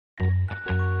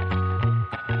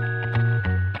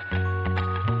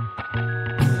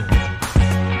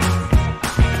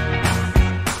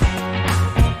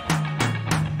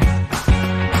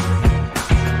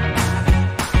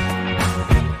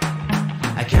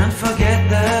can't forget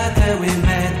the day we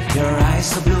met. Your eyes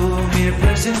so blue, me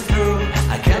piercing through.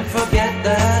 I can't forget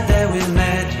the day we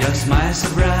met. Your smile so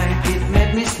bright, it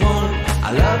made me swoon.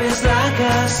 Our love is like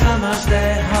a summer's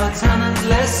day, hot and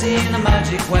endless in a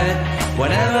magic way.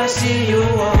 Whenever I see you,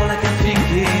 all I can think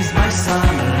is my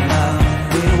summer love.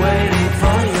 Been waiting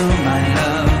for you, my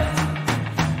love.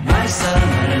 My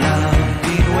summer love.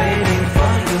 Been waiting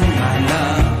for you, my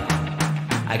love.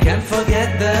 I can't forget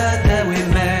the day we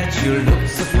met. You look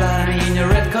so fly in your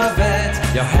red Corvette.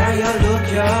 Your hair, your look,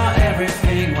 your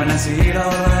everything. When I see it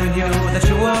all, I knew that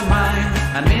you were mine.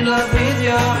 I'm in love with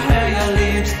your hair, your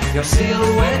lips, your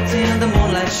silhouette in the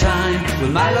moonlight shine.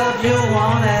 With my love you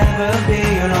won't ever be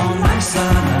alone. My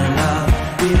summer love,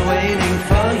 been waiting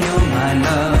for you, my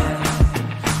love.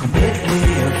 Completely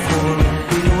a fool,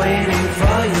 been waiting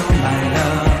for you, my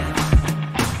love.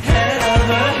 Head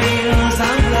over heels,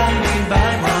 I'm blinded by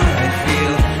what I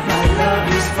feel. My love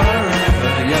is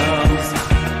forever yours.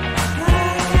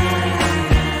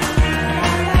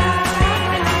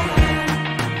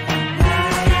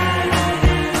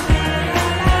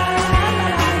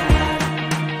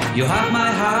 You have my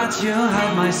heart, you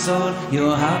have my soul, you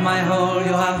have my whole,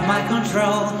 you have my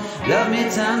control. Love me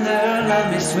tender, love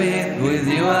me sweet, with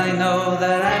you I know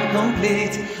that I'm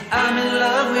complete. I'm in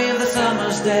love with the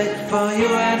summer's day, for you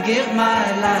I'd give my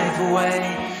life away.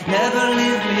 Never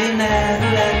leave me, never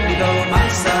let me go, my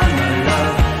summer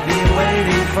love. Been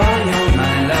waiting for you,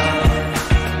 my love.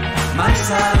 My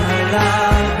summer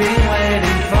love, been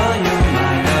waiting for you,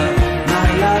 my love. My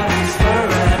love is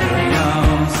forever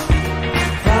yours.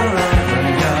 Forever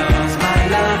yours, my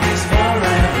love is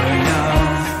forever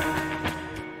yours.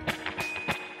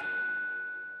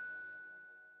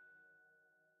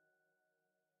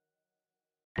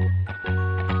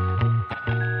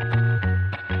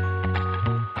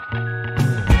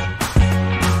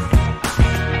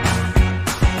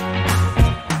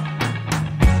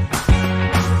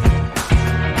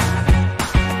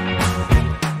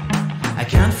 I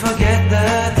can't forget the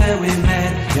day we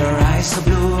met. Your eyes so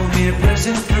blue, me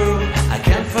piercing through. I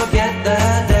can't forget the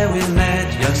day we met.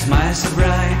 Your smile so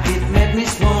bright, it made me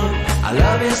swoon. Our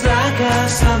love is like a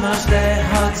summer's day,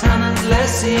 hot and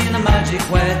endless in a magic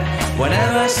way.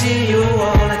 Whenever I see you,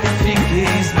 all I can think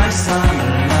is my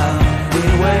summer love.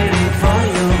 Been waiting for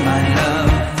you, my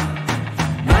love.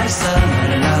 My summer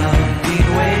love. Been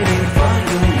waiting for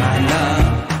you, my love.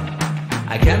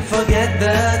 I can't forget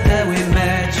the day we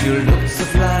met. You look so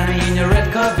fly in your red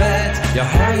Corvette. Your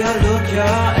hair, your look,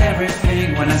 your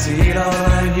everything. When I see it all,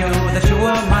 I knew that you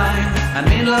were mine. I'm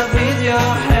in love with your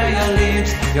hair, your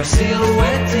lips, your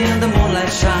silhouette in the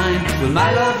moonlight shine. With my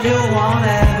love you won't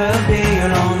ever be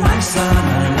alone. My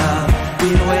summer love,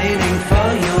 been waiting for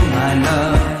you, my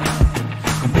love.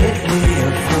 Completely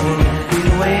a fool,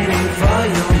 been waiting for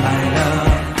you, my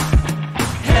love.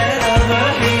 Head over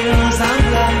heels, I'm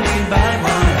blinded by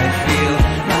what I feel.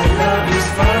 My love is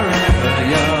forever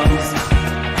yours.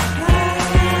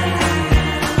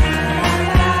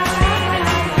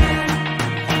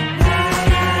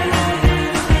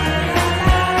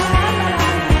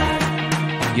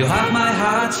 You have my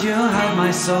heart, you have my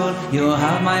soul, you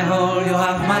have my whole, you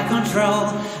have my control.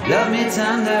 Love me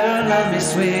tender, love me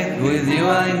sweet, with you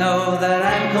I know that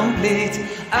I'm complete.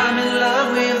 I'm in love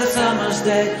with the summer's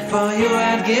day, for you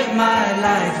I'd give my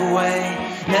life away.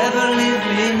 Never leave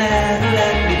me, never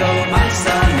let me go, my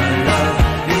summer love.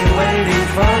 Been waiting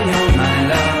for you, my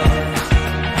love.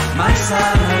 My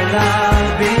summer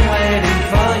love.